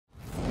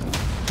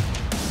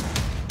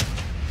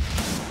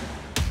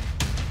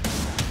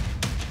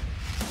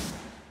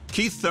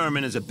Keith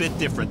Thurman is a bit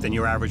different than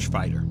your average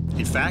fighter.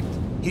 In fact,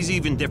 he's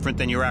even different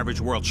than your average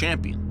world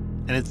champion.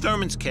 And in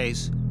Thurman's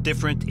case,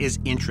 different is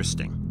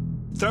interesting.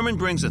 Thurman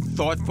brings a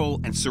thoughtful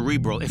and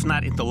cerebral, if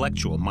not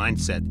intellectual,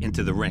 mindset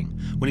into the ring.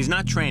 When he's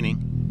not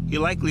training,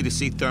 you're likely to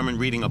see Thurman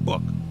reading a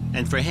book.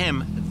 And for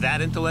him,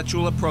 that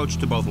intellectual approach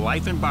to both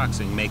life and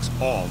boxing makes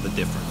all the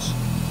difference.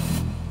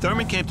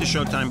 Thurman came to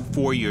Showtime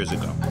 4 years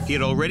ago. He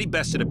had already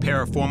bested a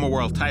pair of former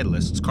world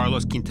titleists,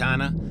 Carlos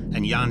Quintana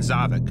and Jan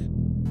Zavik,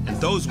 and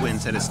those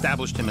wins had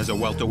established him as a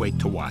welterweight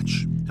to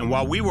watch. And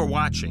while we were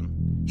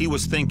watching, he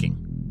was thinking,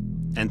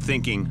 and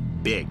thinking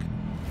big.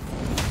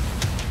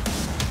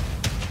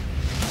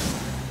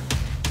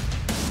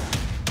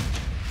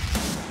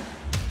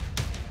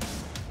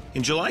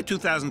 In July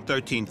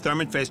 2013,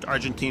 Thurman faced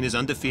Argentina's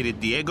undefeated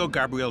Diego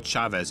Gabriel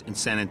Chavez in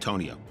San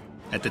Antonio.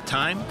 At the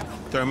time,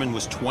 Thurman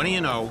was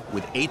 20-0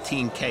 with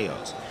 18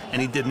 KOs,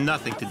 and he did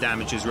nothing to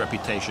damage his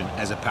reputation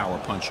as a power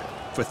puncher.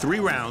 For 3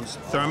 rounds,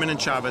 Thurman and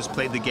Chavez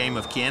played the game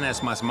of quien es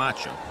más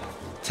macho,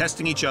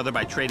 testing each other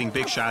by trading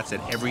big shots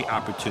at every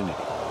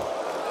opportunity.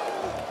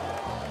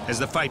 As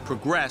the fight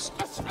progressed,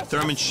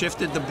 Thurman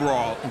shifted the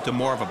brawl into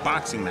more of a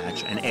boxing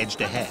match and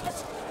edged ahead.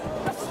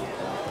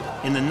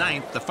 In the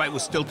 9th, the fight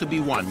was still to be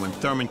won when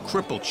Thurman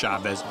crippled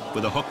Chavez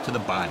with a hook to the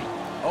body.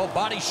 Oh,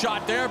 body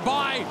shot there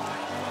by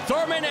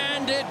Thurman,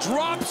 and it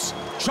drops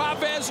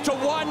Chavez to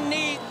one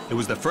knee. It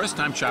was the first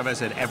time Chavez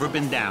had ever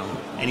been down,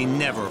 and he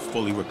never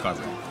fully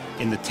recovered.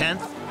 In the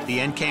 10th, the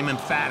end came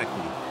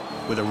emphatically,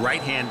 with a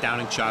right hand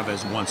downing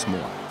Chavez once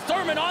more.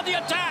 Thurman on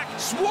the attack,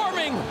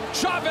 swarming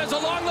Chavez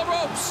along the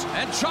ropes,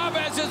 and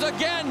Chavez is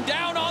again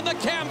down on the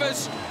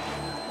canvas.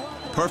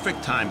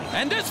 Perfect timing.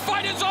 And this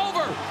fight is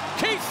over.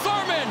 Keith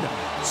Thurman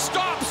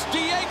stops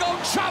Diego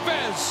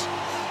Chavez.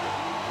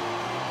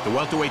 The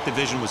welterweight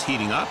division was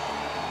heating up,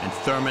 and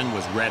Thurman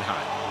was red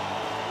hot.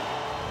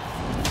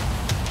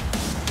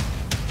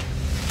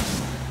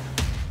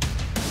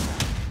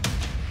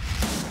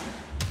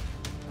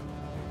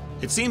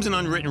 It seems an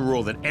unwritten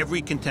rule that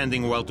every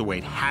contending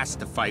welterweight has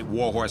to fight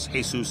warhorse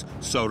Jesus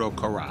Soto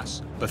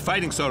Karass. But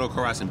fighting Soto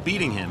Karass and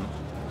beating him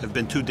have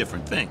been 2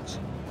 different things.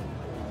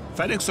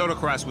 Fighting Soto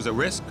Karass was a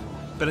risk,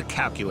 but a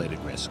calculated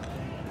risk.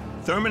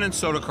 Thurman and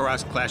Soto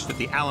Karass clashed at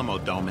the Alamo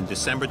Dome in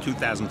December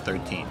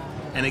 2013.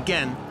 And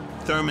again,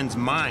 Thurman's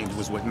mind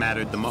was what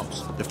mattered the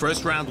most. The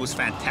first round was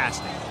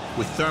fantastic,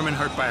 with Thurman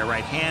hurt by a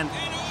right hand.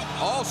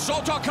 Oh,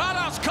 Soto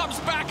Karass comes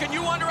back, and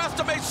you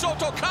underestimate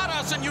Soto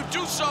Karass, and you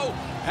do so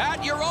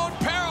at your own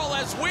peril,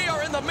 as we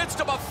are in the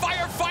midst of a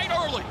firefight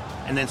early.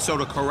 And then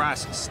Soto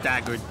Karass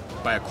staggered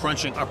by a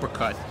crunching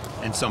uppercut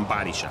and some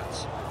body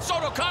shots.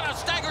 Soto Karass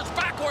staggers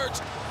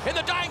backwards in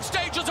the dying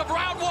stages of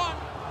round 1.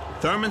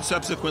 Thurman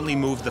subsequently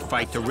moved the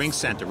fight to ring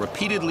center,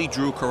 repeatedly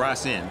drew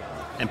Karass in,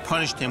 and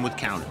punished him with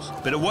counters.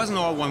 But it wasn't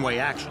all one-way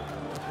action.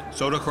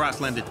 Soto Karass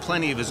landed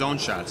plenty of his own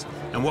shots,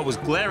 and what was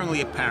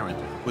glaringly apparent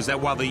was that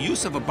while the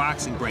use of a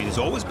boxing brain is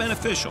always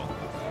beneficial,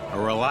 a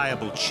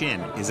reliable chin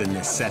is a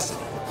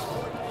necessity.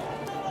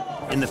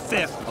 In the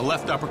 5th, a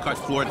left uppercut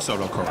floored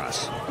Soto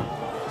Karass.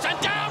 And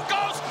down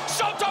goes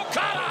Soto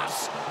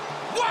Karass!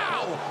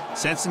 Wow!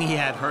 Sensing he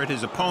had hurt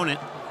his opponent,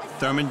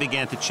 Thurman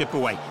began to chip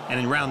away, and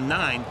in round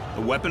 9,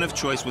 the weapon of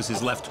choice was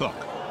his left hook,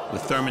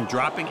 with Thurman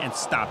dropping and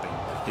stopping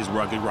his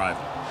rugged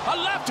rival. A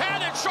left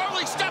hand, and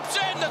Shirley steps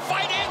in. The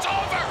fight is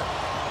over.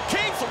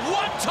 Keith,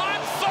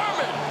 one-time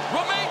Thurman,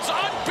 remains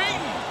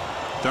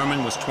unbeaten.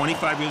 Thurman was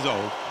 25 years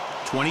old,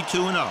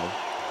 22-0,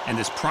 and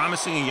as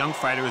promising a young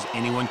fighter as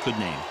anyone could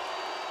name.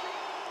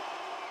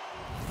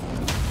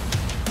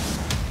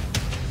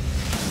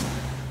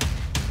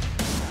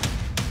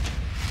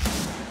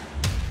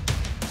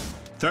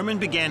 Thurman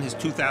began his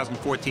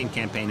 2014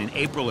 campaign in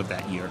April of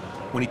that year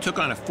when he took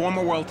on a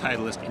former world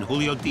titleist in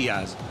Julio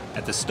Diaz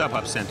at the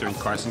StubHub Center in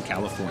Carson,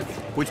 California.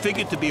 What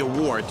figured to be a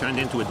war turned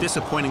into a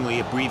disappointingly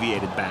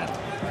abbreviated battle.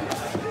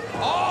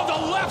 Oh,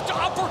 the left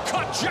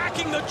uppercut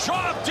jacking the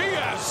jaw of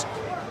Diaz.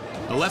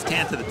 The left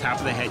hand to the top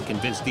of the head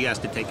convinced Diaz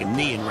to take a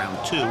knee in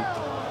round 2.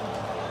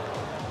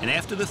 And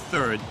after the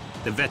 3rd,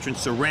 the veteran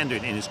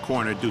surrendered in his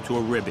corner due to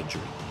a rib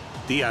injury.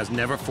 Diaz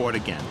never fought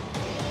again.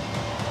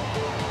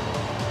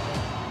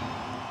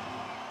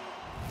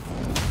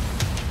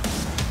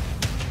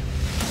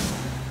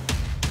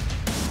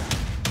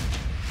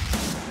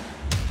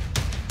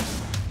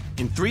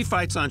 In 3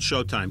 fights on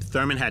Showtime,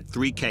 Thurman had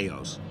 3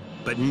 KOs,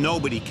 but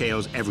nobody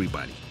KOs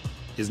everybody.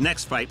 His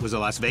next fight was a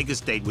Las Vegas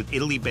date with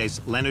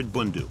Italy-based Leonard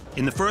Bundu.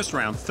 In the 1st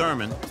round,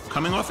 Thurman,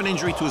 coming off an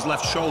injury to his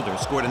left shoulder,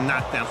 scored a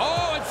knockdown.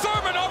 Oh, and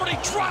Thurman already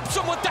drops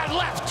him with that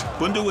left.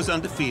 Bundu was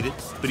undefeated,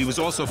 but he was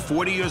also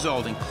 40 years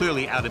old and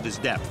clearly out of his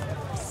depth.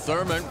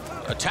 Thurman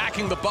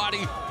attacking the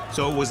body.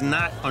 So it was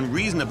not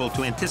unreasonable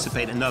to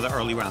anticipate another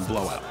early round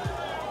blowout.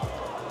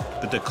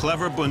 But the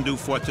clever Bundu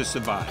fought to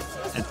survive,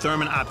 and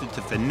Thurman opted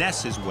to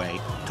finesse his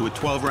way to a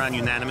 12-round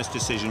unanimous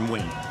decision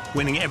win,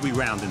 winning every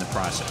round in the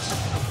process.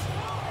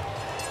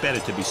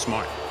 Better to be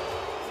smart.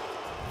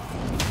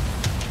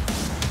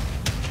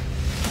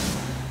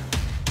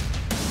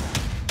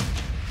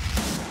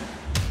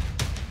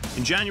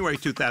 In January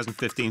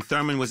 2015,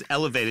 Thurman was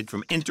elevated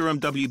from interim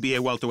WBA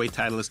welterweight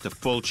titleist to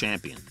full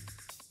champion.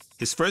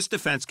 His first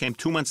defense came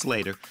 2 months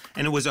later,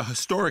 and it was a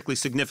historically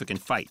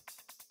significant fight.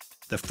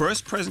 The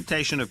first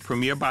presentation of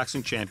Premier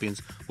Boxing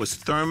Champions was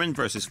Thurman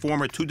versus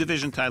former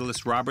two-division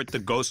titleist Robert the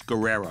Ghost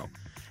Guerrero,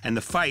 and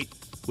the fight,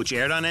 which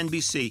aired on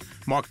NBC,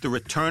 marked the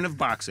return of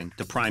boxing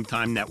to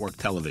primetime network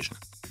television.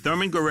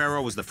 Thurman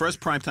Guerrero was the first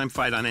primetime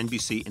fight on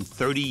NBC in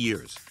 30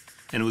 years,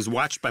 and it was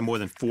watched by more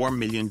than 4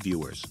 million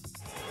viewers.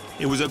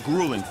 It was a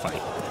grueling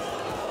fight.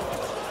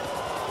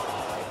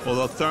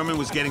 Although Thurman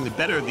was getting the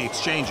better of the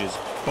exchanges,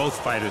 both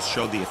fighters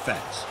showed the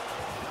effects.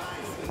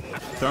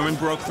 Thurman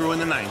broke through in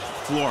the ninth,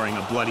 flooring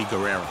a bloody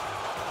Guerrero.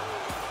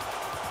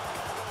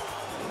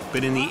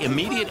 But in the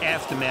immediate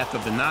aftermath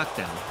of the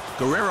knockdown,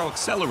 Guerrero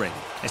accelerated,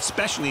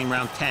 especially in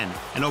round 10,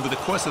 and over the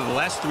course of the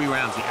last 3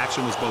 rounds, the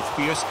action was both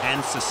fierce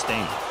and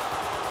sustained.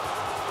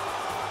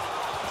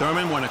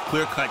 Thurman won a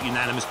clear-cut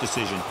unanimous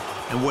decision,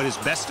 and what is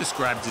best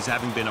described as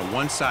having been a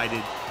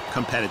one-sided,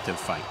 competitive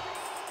fight.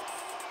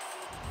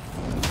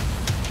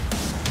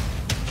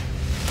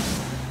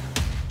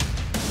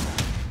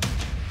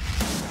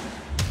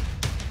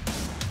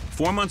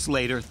 Four months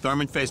later,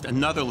 Thurman faced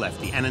another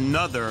lefty and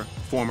another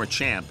former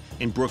champ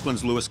in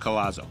Brooklyn's Luis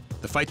Collazo.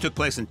 The fight took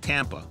place in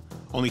Tampa,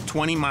 only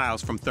 20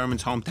 miles from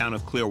Thurman's hometown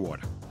of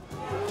Clearwater.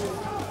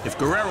 If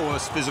Guerrero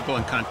was physical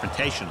and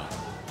confrontational,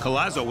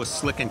 Collazo was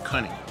slick and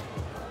cunning.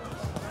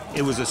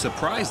 It was a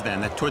surprise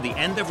then that toward the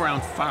end of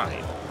round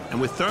 5, and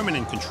with Thurman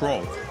in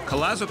control,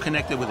 Collazo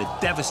connected with a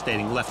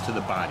devastating left to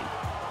the body.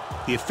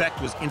 The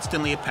effect was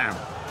instantly apparent,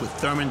 with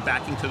Thurman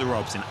backing to the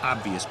ropes in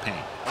obvious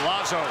pain.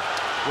 Collazo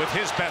with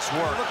his best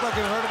work. It looked like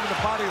it hurt him in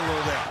the body a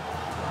little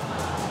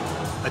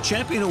bit. A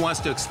champion who wants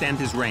to extend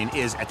his reign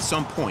is, at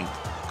some point,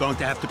 going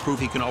to have to prove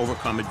he can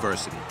overcome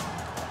adversity.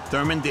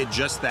 Thurman did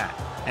just that,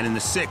 and in the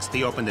 6th,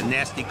 he opened a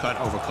nasty cut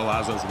over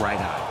Collazo's right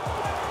eye.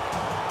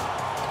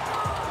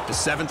 The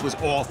 7th was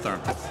all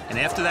Thurman, and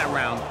after that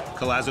round,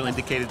 Collazo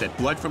indicated that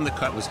blood from the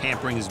cut was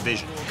hampering his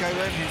vision. Okay,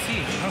 let me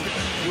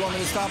see. You want me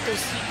to stop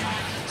this?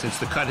 Since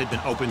the cut had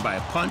been opened by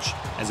a punch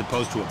as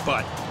opposed to a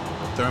butt,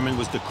 Thurman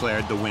was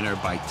declared the winner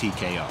by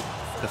TKO.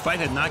 The fight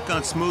had not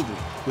gone smoothly,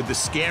 with the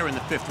scare in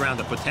the 5th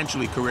round a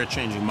potentially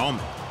career-changing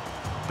moment.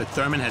 But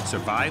Thurman had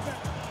survived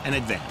and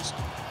advanced.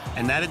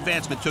 And that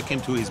advancement took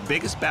him to his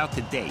biggest bout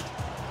to date,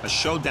 a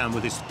showdown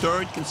with his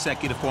 3rd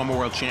consecutive former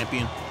world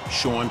champion,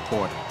 Shawn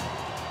Porter.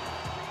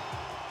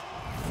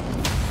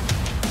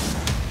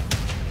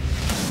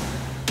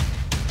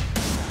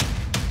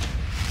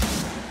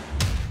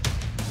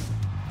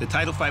 The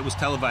title fight was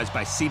televised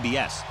by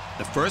CBS,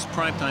 the first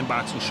primetime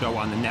boxing show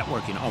on the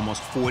network in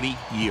almost 40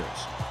 years.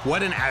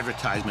 What an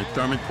advertisement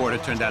Thurman Porter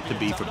turned out to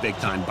be for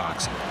big-time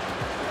boxing.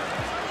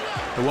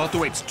 The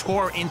welterweights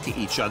tore into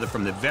each other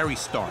from the very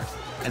start,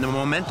 and the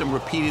momentum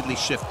repeatedly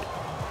shifted.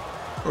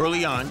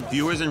 Early on,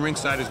 viewers and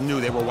ringsiders knew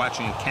they were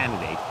watching a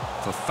candidate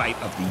for Fight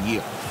of the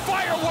Year.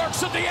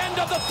 Fireworks at the end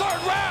of the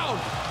 3rd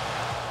round!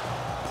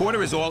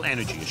 Porter is all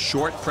energy, a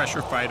short,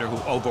 pressure fighter who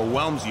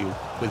overwhelms you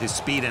with his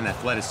speed and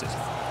athleticism.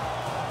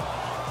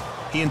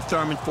 He and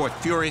Thurman fought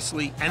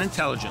furiously and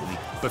intelligently,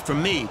 but for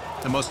me,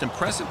 the most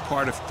impressive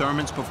part of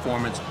Thurman's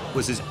performance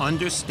was his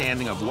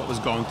understanding of what was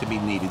going to be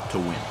needed to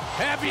win.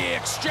 Heavy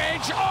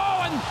exchange,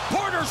 oh, and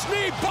Porter's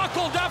knee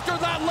buckled after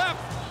that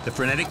left. The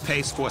frenetic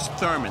pace forced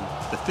Thurman,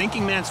 the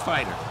thinking man's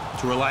fighter,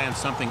 to rely on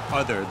something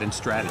other than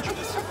strategy.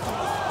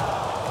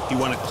 He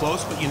won a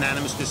close but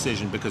unanimous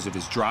decision because of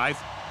his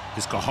drive,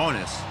 his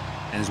cojones,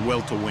 and his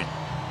will to win.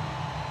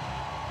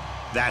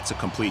 That's a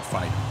complete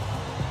fighter.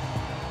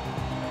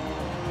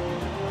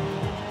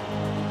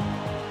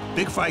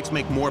 Big fights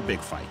make more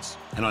big fights,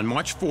 and on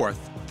March 4th,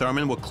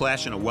 Thurman will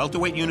clash in a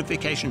welterweight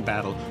unification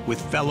battle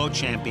with fellow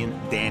champion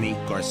Danny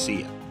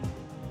Garcia.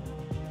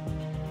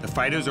 The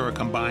fighters are a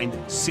combined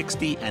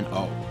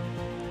 60-0.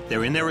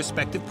 They're in their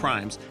respective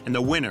primes, and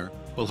the winner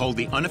will hold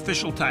the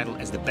unofficial title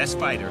as the best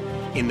fighter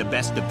in the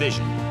best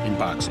division in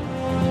boxing.